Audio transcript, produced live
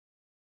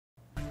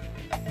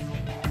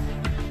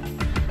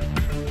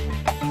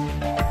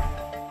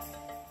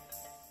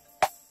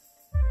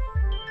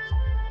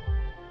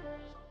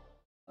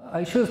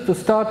I choose to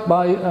start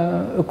by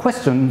a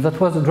question that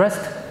was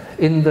addressed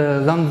in the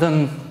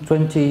London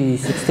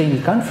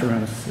 2016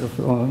 conference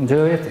on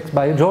geoethics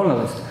by a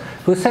journalist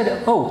who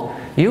said, "Oh,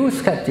 you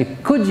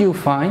skeptic, could you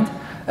find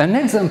an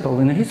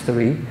example in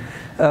history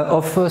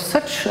of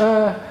such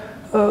a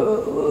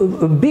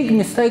big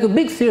mistake, a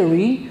big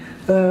theory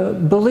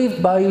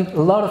believed by a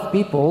lot of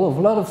people, of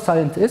a lot of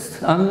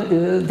scientists,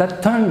 and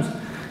that turned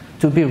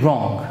to be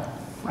wrong?"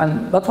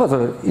 And that was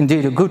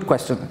indeed a good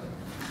question.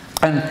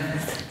 And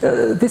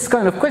this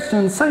kind of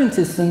question,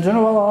 scientists in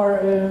general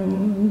are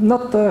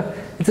not.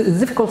 It's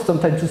difficult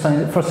sometimes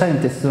for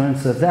scientists to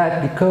answer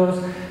that, because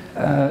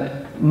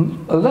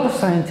a lot of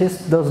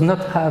scientists does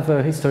not have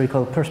a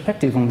historical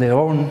perspective on their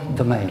own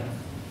domain.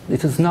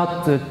 It is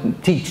not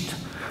taught.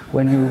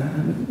 When you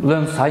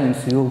learn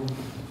science, you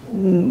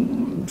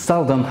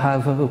seldom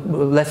have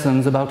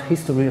lessons about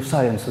history of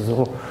sciences,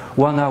 or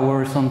 1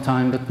 hour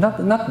sometime, but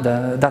not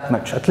that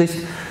much, at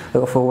least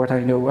for what I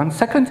know. And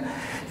second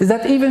is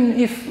that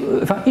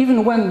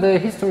even when the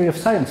history of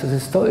sciences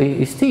is taught,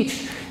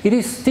 it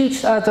is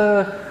taught as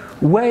a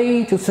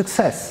way to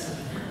success.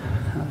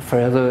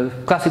 For the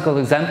classical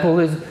example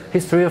is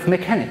history of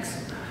mechanics.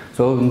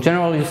 So in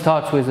general, you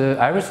start with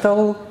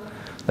Aristotle.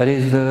 That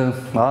is the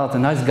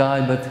nice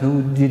guy, but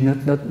who did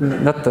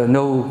not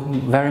know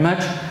very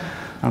much.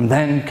 And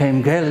then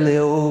came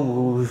Galileo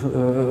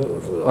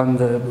on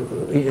the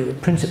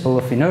principle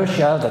of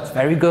inertia. That's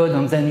very good.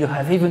 And then you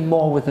have even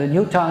more with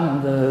Newton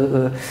and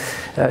the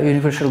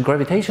universal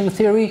gravitation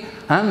theory.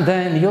 And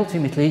then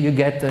ultimately you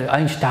get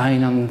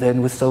Einstein, and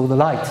then we saw the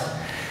light.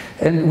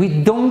 And we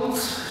don't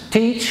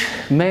teach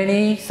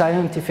many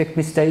scientific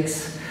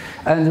mistakes.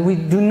 And we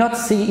do not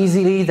see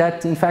easily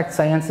that, in fact,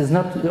 science is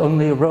not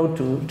only a road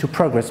to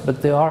progress,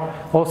 but there are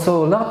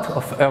also a lot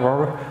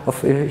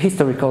of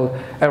historical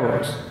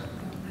errors.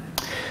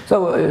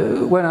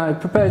 So when I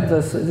prepared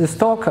this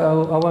talk,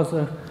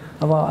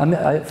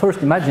 I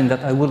first imagined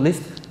that I would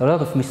list a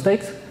lot of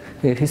mistakes,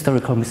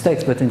 historical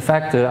mistakes, but in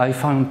fact I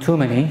found too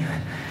many.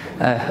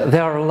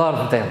 There are a lot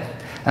of them.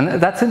 And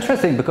that's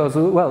interesting because,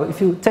 well, if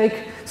you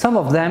take some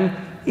of them,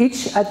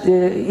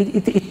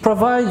 it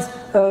provides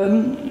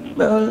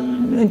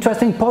an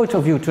interesting point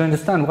of view to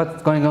understand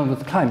what's going on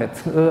with climate.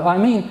 I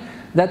mean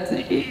that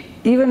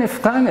even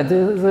if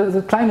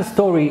the climate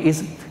story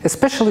is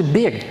especially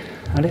big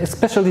and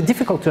especially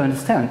difficult to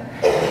understand,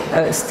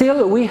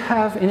 still we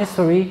have in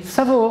history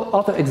several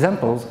other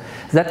examples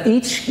that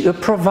each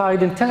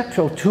provide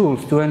intellectual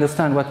tools to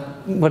understand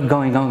what's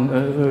going on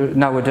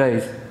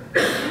nowadays.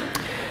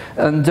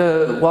 And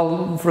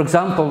well, for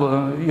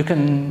example, you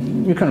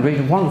can read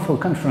a wonderful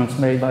conference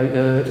made by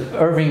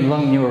Irving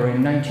Longmuir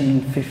in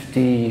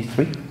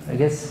 1953, I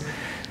guess,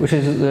 which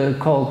is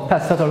called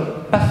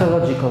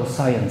Pathological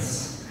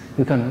Science.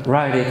 You can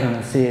write it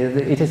and see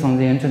it is on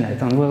the internet,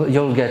 and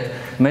you'll get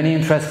many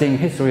interesting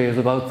histories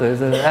about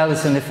the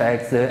Allison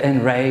effect, the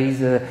N-rays,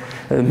 the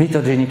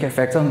metagenic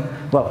effects, and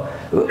well,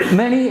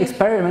 many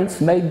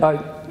experiments made by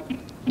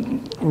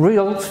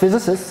real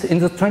physicists in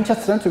the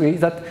 20th century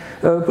that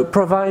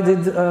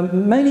provided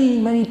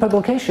many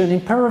publications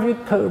in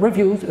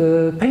peer-reviewed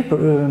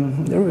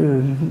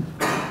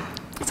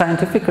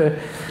scientific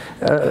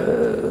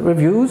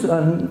reviews,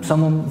 and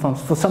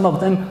for some of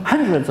them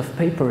hundreds of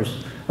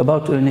papers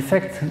about an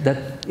effect that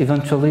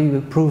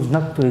eventually proves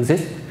not to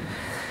exist.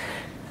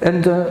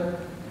 And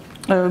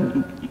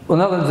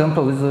another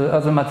example is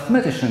as a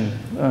mathematician,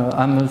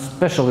 I'm a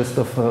specialist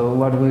of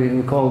what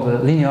we call the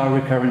linear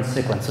recurrence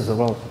sequences.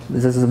 Well,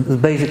 this is the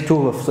basic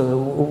tool of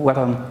what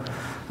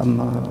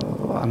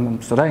I'm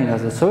studying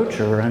as a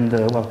searcher, and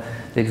well,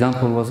 the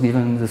example was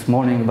given this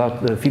morning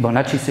about the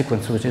Fibonacci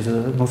sequence, which is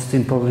the most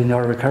simple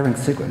linear recurrence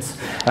sequence.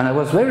 And I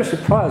was very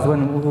surprised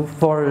when,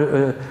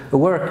 for a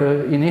work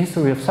in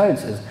history of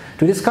sciences,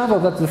 to discover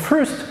that the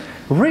first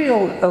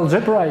real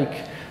algebraic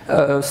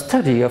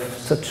study of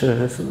such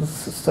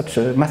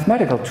a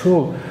mathematical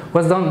tool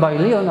was done by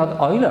Leonhard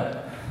Euler.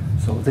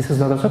 So this is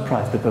not a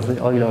surprise, because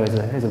Euler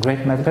is a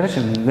great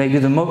mathematician, maybe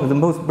the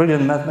most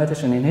brilliant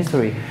mathematician in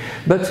history.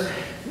 But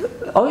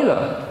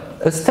Euler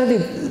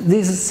studied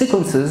these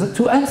sequences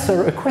to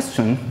answer a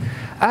question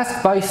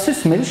asked by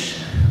Sussmilch,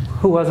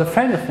 who was a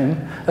friend of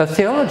him, a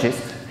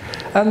theologist,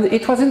 and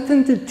it was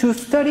intended to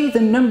study the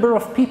number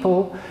of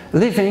people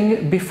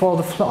living before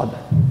the flood,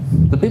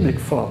 the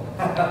biblical flood.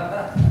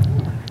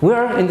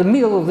 We're in the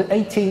middle of the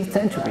 18th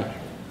century.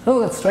 Oh,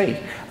 that's great.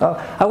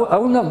 I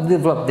will not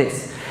develop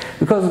this,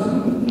 because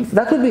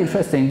that would be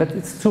interesting, but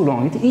it's too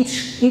long.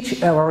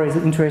 Each error is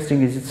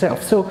interesting in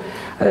itself. So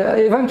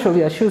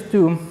eventually I choose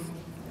to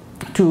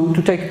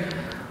take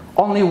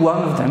only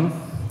one of them.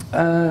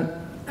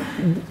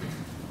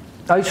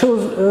 I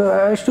choose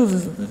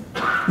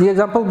the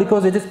example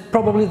because it is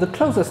probably the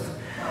closest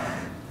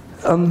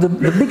and the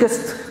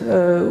biggest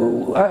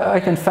I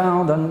can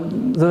find,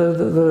 and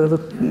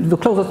the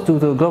closest to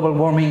the global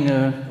warming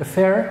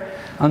affair.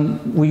 And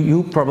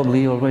you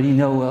probably already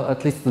know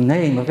at least the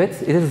name of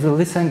it. It is the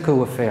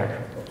Lysenko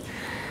affair.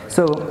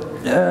 So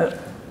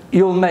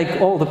you'll make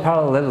all the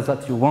parallels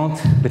that you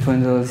want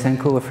between the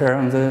Lysenko affair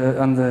and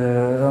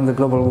the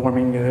global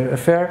warming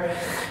affair.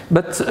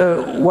 But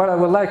what I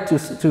would like to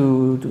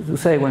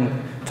say when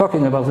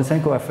talking about the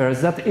Lysenko affair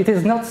is that it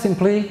is not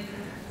simply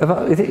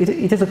about,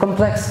 it is a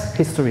complex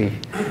history.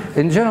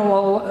 In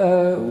general,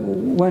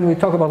 when we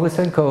talk about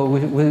Lysenko,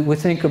 we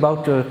think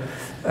about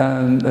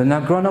an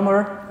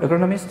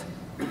agronomist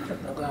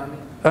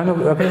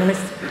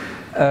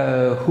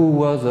who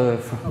was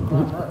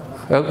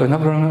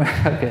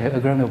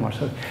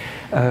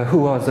who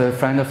was a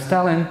friend of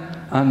Stalin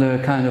and a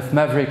kind of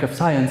maverick of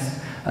science.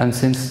 And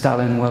since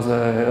Stalin was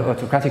an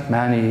autocratic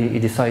man, he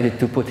decided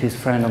to put his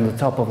friend on the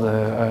top of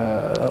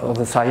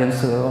the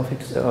science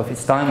of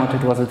his time, and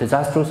it was a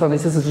disaster. So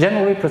this is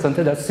generally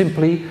presented as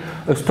simply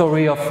a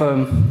story of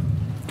a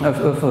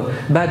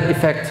bad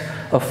effect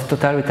of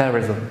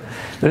totalitarianism.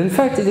 But in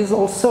fact, it is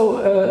also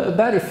a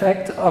bad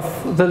effect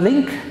of the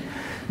link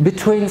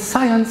between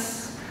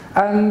science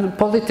and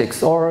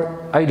politics or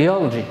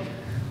ideology.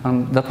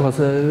 And that was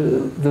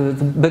the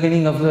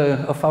beginning of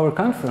our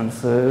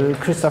conference.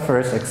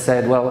 Christopher Essek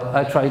said, well,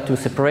 I tried to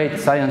separate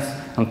science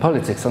and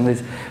politics, and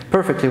he's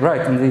perfectly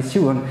right on the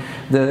issue. And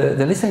the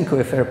Lysenko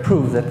affair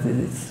proved that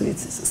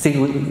it's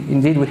still,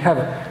 indeed, we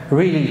have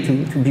really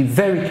to be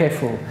very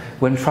careful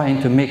when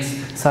trying to mix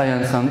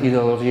science and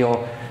ideology,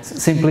 or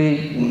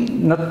simply,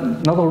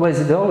 not always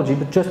ideology,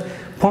 but just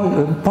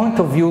point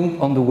of view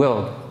on the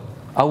world.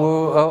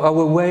 Our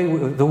way,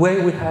 the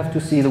way we have to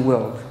see the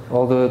world,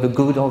 all the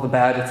good, all the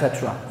bad,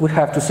 etc. We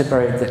have to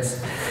separate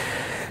this.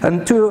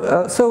 And so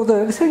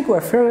the Lysenko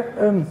affair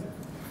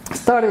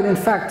started, in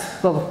fact,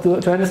 well,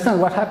 to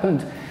understand what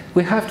happened,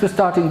 we have to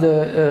start in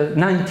the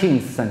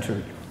 19th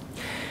century.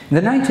 In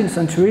the 19th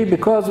century,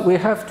 because we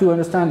have to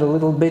understand a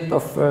little bit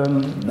of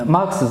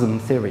Marxism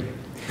theory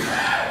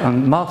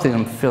and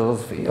Marxism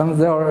philosophy. And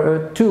there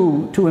are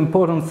two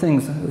important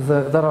things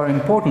that are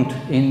important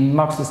in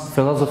Marxist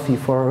philosophy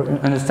for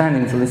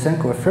understanding the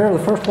Lysenko affair.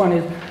 The first one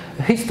is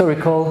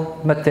historical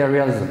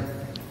materialism.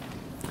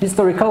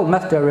 Historical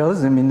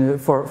materialism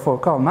for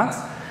Karl Marx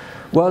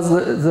was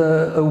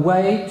a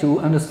way to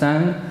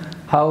understand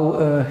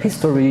how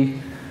history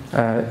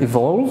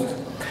evolves,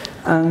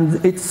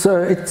 and it's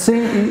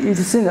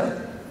in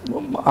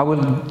I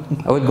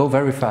will go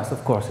very fast,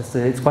 of course.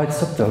 It's quite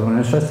subtle and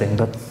interesting,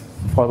 but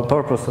for the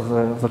purpose of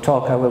the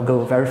talk, I will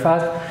go very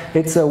fast.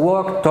 It's a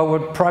work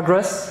toward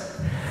progress,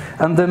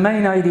 and the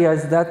main idea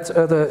is that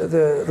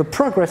the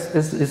progress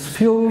is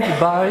fueled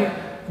by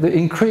the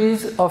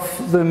increase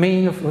of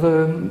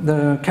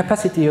the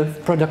capacity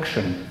of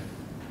production.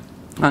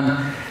 And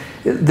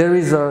there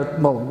is a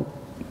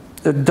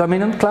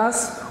dominant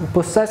class who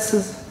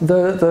possesses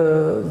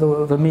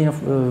the mean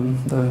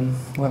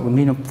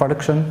of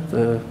production,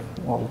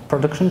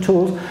 production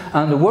tools,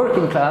 and the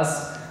working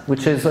class,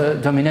 which is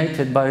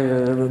dominated by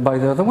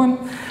the other one.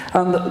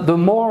 And the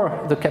more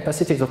the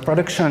capacities of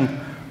production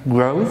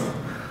grows,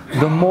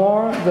 the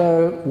more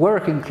the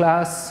working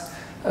class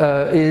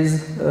the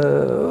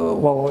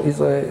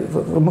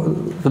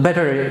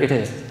better it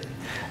is.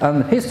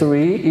 And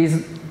history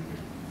is,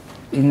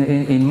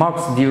 in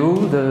Marx's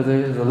view,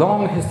 the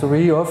long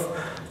history of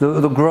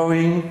the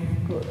growing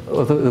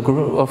of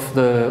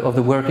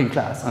the working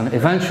class, and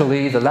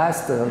eventually the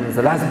last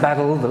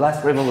battle, the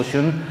last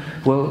revolution,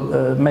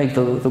 will make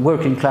the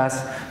working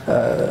class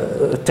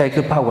take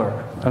the power,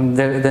 and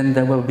then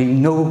there will be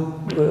no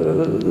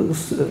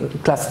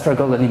class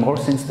struggle anymore,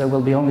 since there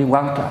will be only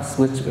one class,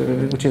 which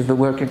is the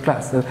working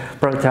class, the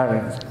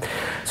proletarians.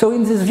 So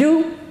in this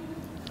view,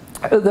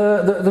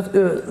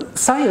 the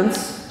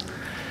science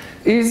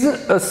is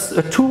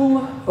a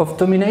tool of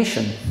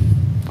domination.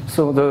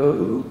 So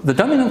the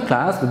dominant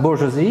class, the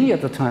bourgeoisie,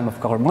 at the time of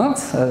Karl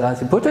Marx, as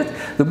he put it,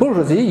 the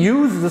bourgeoisie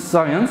used the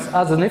science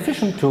as an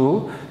efficient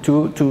tool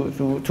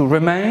to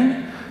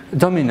remain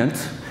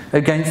dominant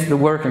against the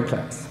working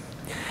class.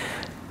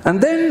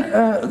 And then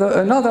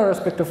another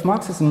aspect of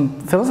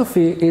Marxism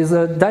philosophy is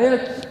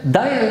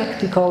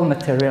dialectical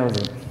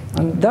materialism.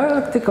 And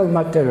dialectical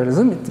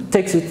materialism, it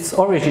takes its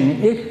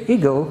origin in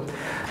Hegel,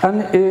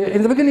 and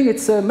in the beginning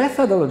it's a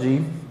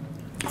methodology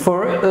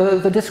for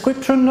the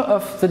description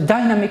of the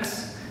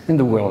dynamics in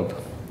the world.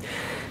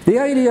 The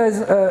idea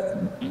is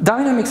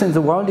dynamics in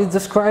the world is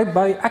described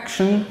by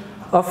action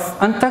of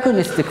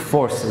antagonistic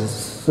forces.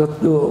 So,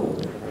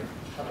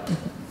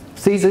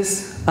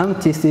 thesis,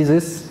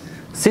 antithesis,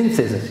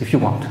 synthesis, if you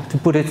want, to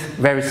put it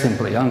very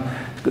simply. And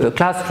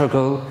class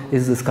struggle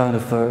is this kind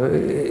of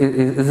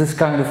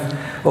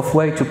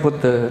way to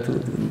put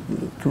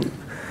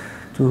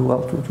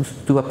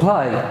to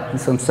apply, in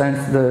some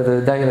sense,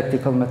 the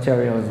dialectical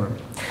materialism.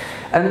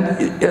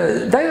 And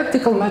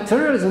dialectical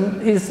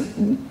materialism is,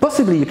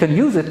 possibly you can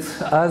use it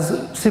as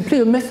simply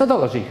a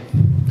methodology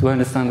to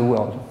understand the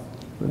world.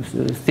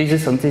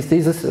 Thesis,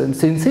 antithesis, and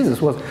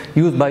synthesis was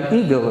used by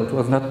Hegel. It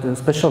was not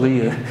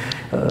especially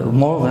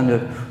more than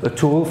a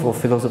tool for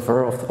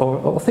philosopher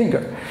or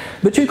thinker.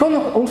 But you can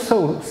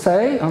also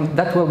say, and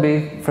that will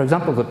be, for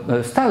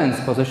example, Stalin's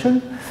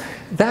position,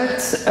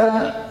 that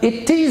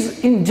it is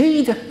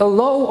indeed a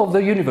law of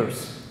the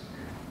universe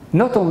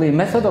not only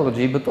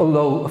methodology, but a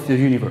law of the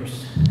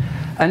universe.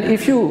 And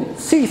if you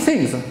see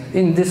things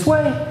in this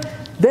way,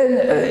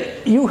 then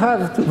you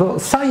have to, well,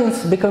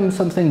 science becomes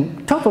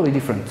something totally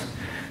different.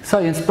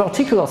 Science,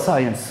 particular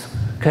science,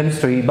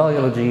 chemistry,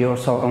 biology, or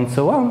so on,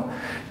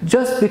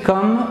 just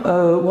become,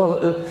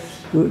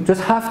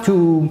 just have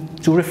to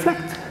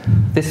reflect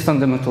this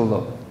fundamental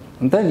law.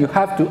 And then you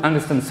have to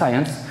understand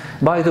science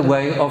by the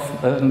way of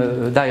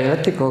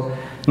dialectical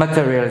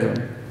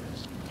materialism.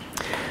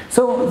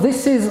 So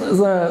this is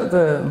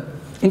the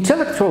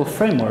intellectual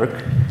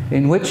framework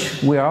in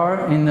which we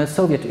are in the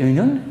Soviet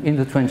Union in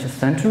the 20th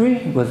century,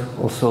 with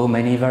also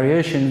many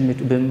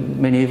variations,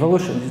 many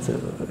evolutions.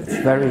 It's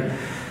very,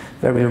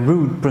 very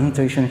rude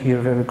presentation here,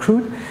 very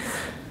crude.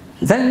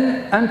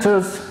 Then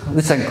enters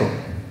Lysenko.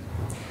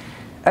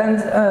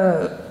 And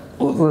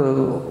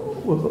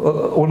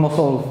almost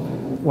all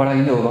what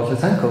I know about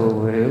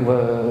Lysenko,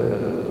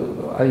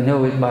 I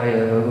know it by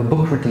a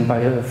book written by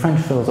a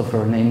French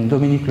philosopher named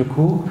Benoit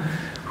Rittaud,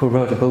 who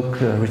wrote a book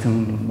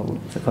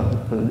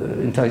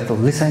entitled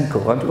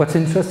Lysenko. And what's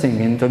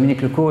interesting in Benoit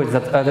Rittaud is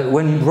that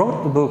when he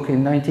wrote the book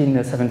in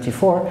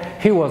 1974,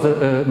 he was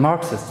a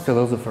Marxist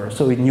philosopher,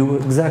 so he knew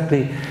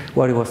exactly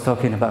what he was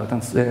talking about,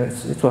 and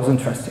it was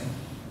interesting.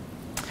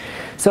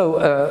 So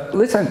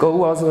Lysenko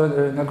was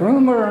an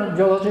agronomer,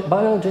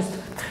 biologist,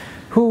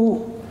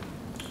 who,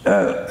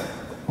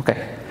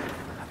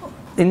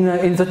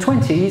 in the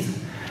 20s,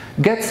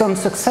 get some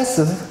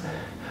successes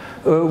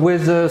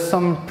with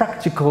some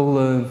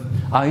practical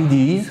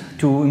ideas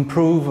to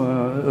improve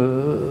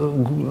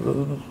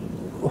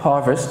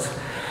harvests,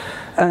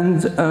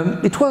 and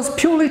it was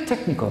purely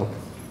technical.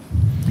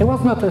 He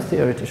was not a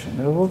theoretician.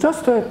 It was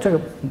just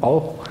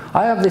oh,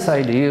 I have this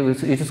idea.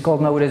 It is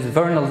called nowadays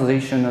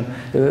vernalization. And,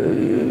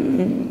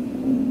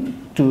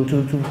 to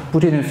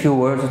put it in a few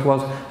words, it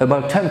was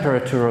about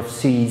temperature of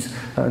seeds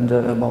and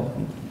about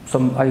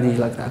some ideas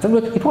like that.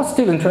 But it was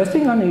still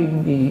interesting,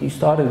 and he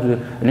started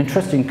an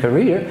interesting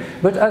career,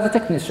 but as a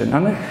technician.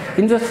 And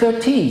in the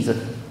 30s,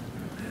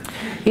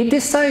 he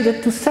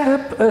decided to set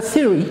up a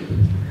theory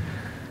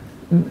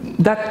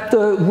that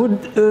would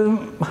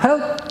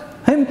help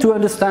him to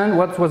understand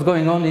what was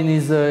going on in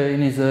his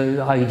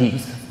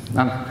ideas.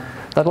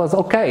 That was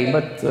okay,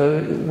 but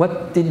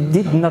what it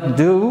did not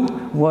do,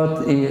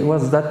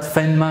 was that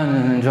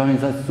Feynman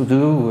enjoins us to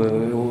do,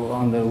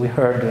 we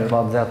heard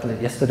about that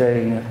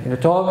yesterday in a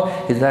talk,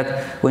 is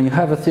that when you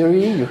have a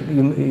theory,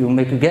 you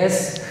make a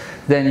guess,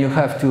 then you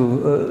have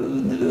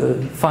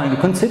to find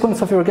the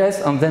consequence of your guess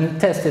and then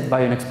test it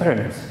by an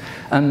experiment.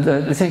 And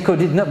Lysenko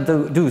did not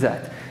do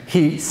that.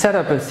 He set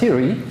up a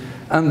theory,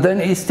 and then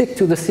he stuck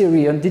to the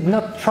theory and did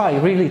not try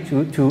really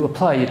to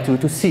apply it,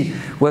 to see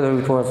whether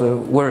it was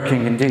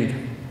working indeed.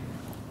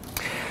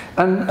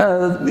 And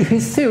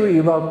his theory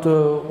about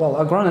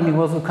agronomy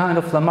was a kind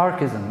of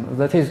Lamarckism.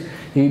 That is,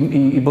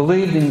 he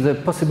believed in the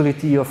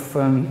possibility of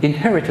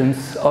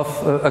inheritance of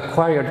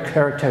acquired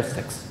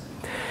characteristics.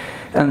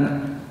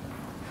 And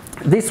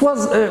this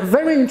was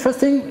very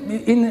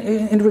interesting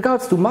in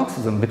regards to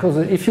Marxism, because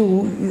if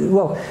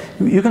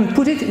you can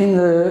put it in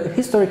the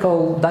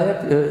historical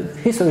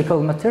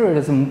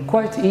materialism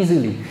quite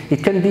easily.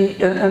 It can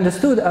be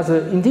understood as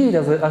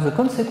a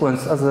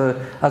consequence, as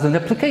an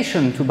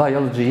application to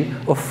biology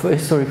of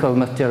historical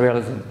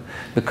materialism.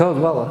 Because,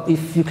 well,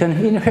 if you can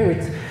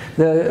inherit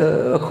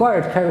the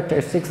acquired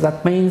characteristics,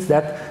 that means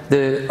that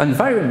the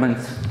environment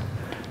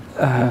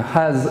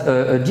has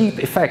a deep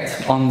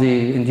effect on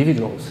the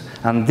individuals.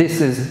 And this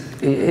is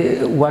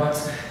what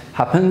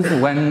happens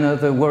when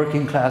the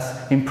working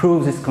class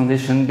improves its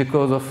condition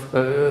because of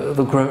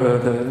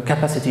the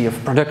capacity of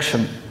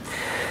production.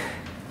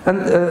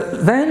 And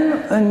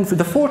then in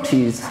the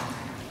 40s,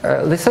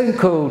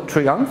 Lysenko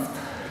triumphed.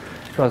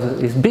 It was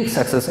his big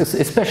success,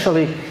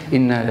 especially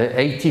in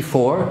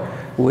 '84,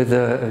 with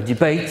a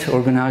debate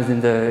organized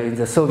in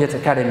the Soviet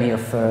Academy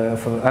of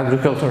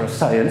Agricultural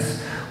Science,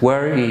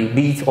 where he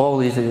beat all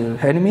his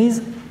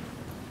enemies.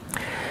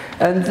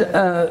 And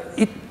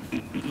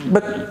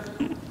but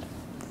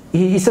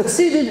he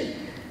succeeded,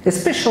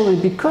 especially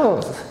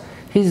because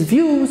his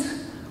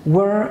views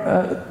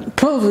were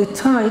closely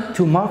tied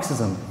to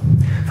Marxism.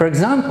 For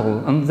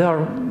example, and there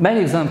are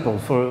many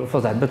examples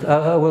for that, but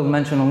I will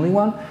mention only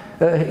one,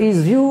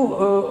 his view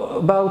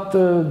about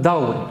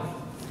Darwin.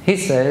 He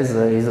says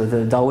he's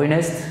a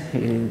Darwinist,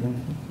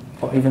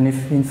 even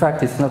if in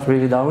fact it's not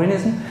really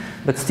Darwinism,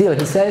 but still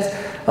he says,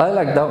 I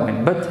like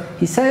Darwin. But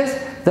he says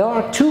there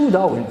are two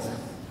Darwins.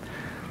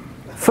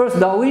 First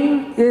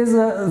Darwin is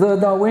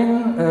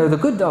the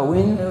good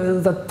Darwin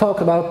that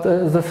talk about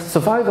the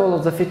survival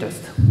of the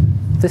fittest.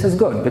 This is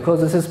good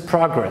because this is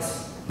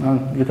progress.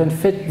 You can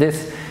fit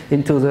this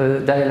into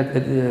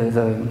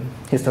the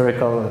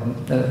historical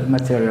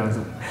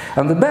materialism.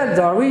 And the bad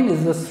Darwin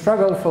is the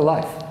struggle for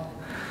life,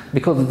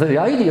 because the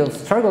idea of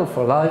struggle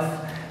for life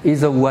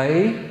is a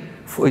way,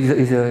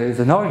 is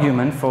an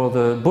argument for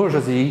the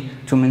bourgeoisie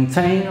to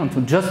maintain and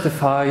to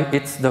justify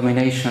its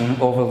domination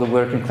over the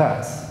working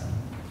class.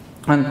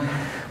 And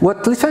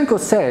what Lysenko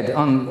said,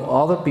 and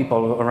other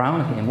people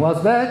around him,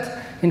 was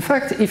that in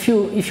fact, if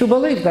you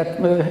believe that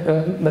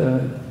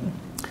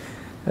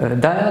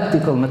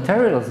dialectical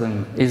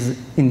materialism is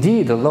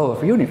indeed a law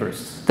of the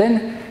universe,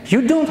 then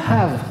you don't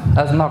have,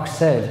 as Marx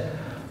said,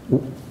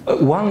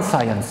 one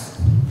science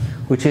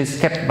which is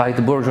kept by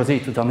the bourgeoisie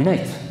to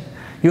dominate.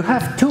 You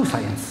have two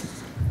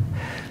sciences.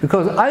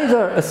 Because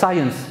either a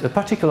science, a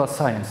particular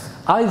science,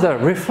 either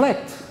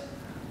reflects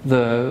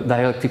the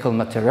dialectical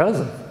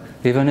materialism,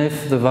 even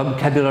if the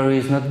vocabulary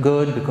is not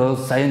good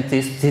because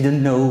scientists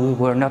didn't know,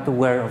 were not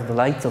aware of the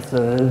light of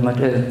the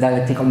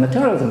dialectical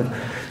materialism.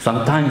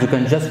 Sometimes you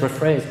can just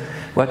rephrase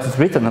what is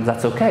written and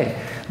that's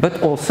okay.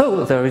 But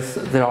also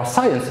there are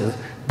sciences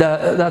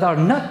that are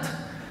not,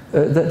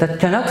 that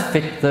cannot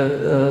fit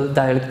the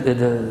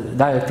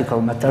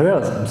dialectical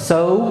materialism.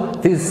 So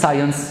these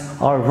sciences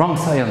are wrong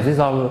science. These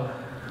are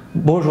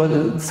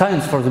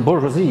science for the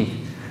bourgeoisie,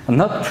 and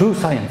not true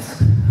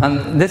science.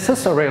 And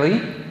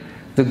necessarily,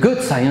 the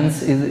good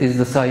science is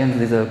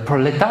the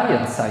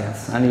proletarian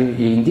science, and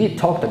he indeed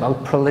talked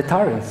about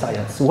proletarian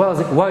science.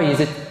 Why is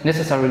it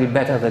necessarily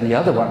better than the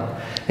other one?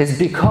 It's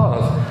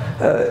because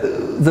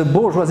the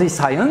bourgeoisie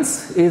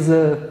science is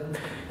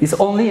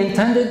only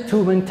intended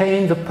to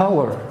maintain the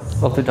power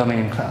of the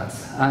dominating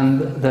class,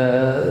 and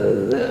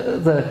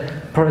the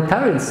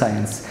proletarian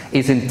science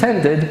is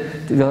intended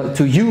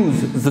to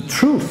use the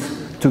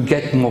truth to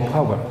get more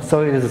power.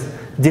 So it is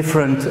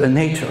different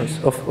natures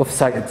of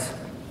science.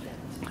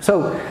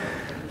 So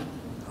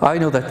I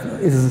know that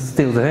it is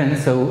still the end,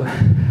 so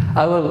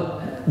I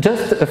will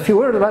just a few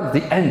words about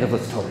the end of the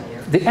story.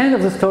 The end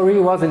of the story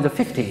was in the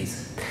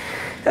 50s.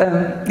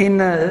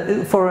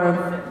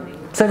 For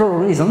several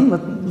reasons,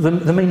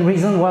 but the main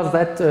reason was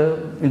that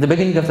in the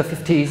beginning of the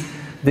 50s,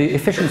 the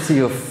efficiency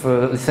of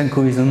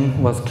Lysenkoism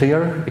was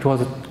clear. It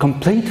was a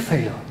complete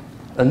failure,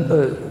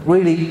 a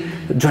really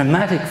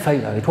dramatic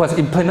failure. It was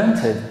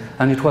implemented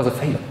and it was a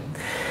failure.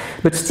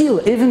 But still,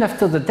 even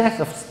after the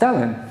death of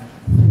Stalin,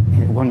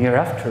 1 year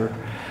after,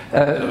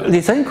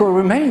 Lysenko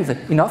remains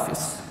in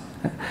office.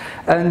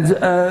 And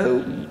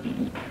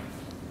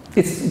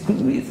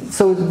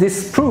so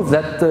this proves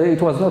that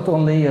it was not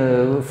only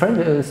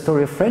a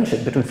story of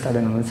friendship between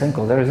Stalin and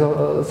Lysenko, there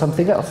is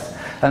something else.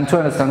 And to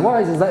understand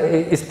why,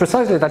 it's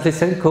precisely that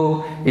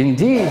Lysenko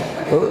indeed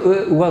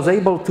was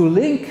able to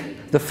link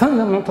the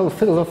fundamental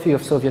philosophy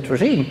of Soviet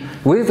regime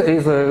with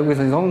his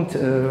own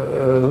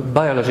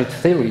biologic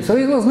theory. So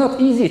it was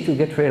not easy to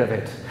get rid of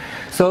it.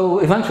 So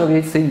eventually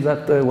it seems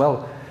that,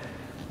 well,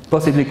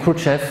 possibly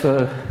Khrushchev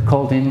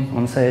called him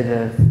and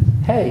said,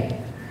 hey,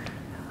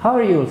 how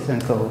are you,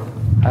 Lysenko?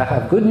 I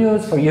have good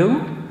news for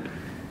you.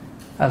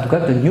 I've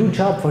got a new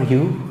job for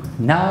you.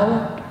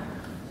 Now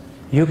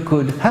you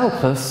could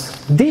help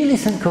us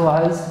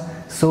de-Lysenkoize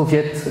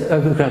Soviet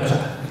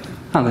agriculture.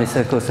 And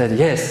Lysenko said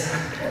yes.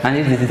 And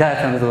he did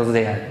that, and it was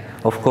there.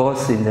 Of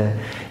course, in a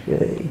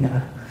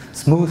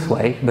smooth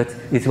way, but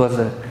it was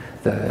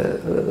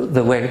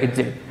the way it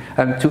did.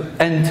 And to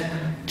end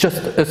just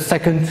a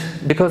second,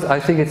 because I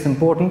think it's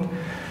important,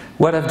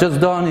 what I've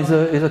just done is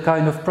a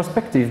kind of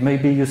perspective.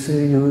 Maybe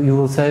you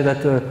will say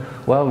that,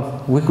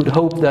 well, we could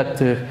hope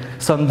that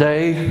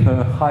someday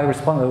a high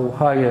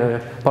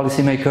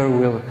policymaker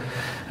will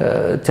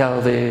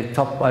tell the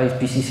top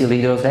IPCC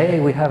leaders,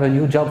 hey, we have a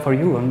new job for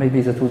you, and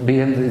maybe that would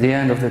be the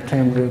end of the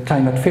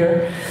climate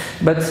fear.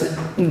 But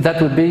that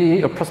would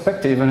be a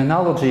perspective, an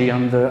analogy,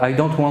 and I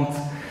don't want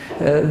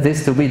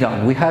this to be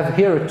done. We have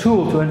here a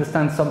tool to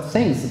understand some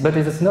things, but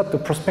it is not a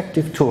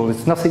prospective tool.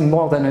 It's nothing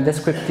more than a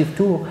descriptive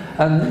tool,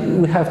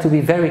 and we have to be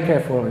very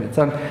careful of it.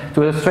 And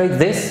to illustrate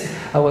this,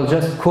 I will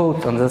just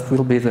quote, and that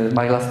will be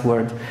my last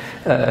word,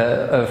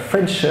 a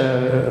French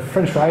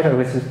writer,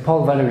 which is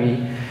Paul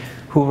Valéry,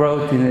 who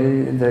wrote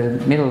in the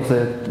middle of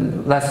the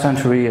last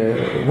century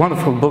a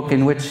wonderful book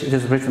in which it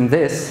is written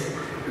this: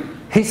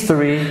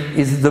 history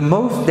is the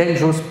most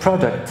dangerous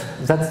product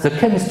that the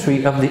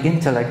chemistry of the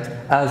intellect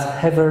has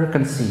ever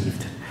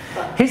conceived.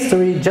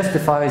 History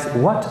justifies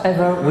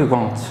whatever we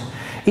want.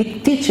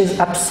 It teaches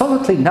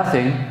absolutely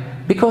nothing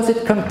because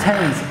it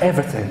contains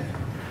everything.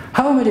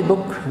 How many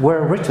books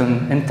were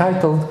written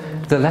entitled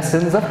 "The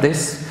Lessons of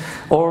This"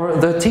 or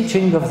 "The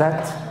Teaching of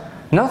That"?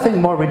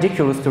 Nothing more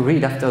ridiculous to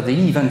read after the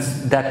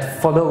events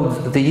that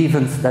followed the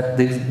events that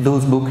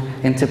those books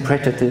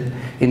interpreted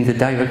in the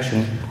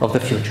direction of the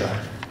future.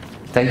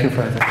 Thank you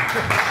for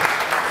that.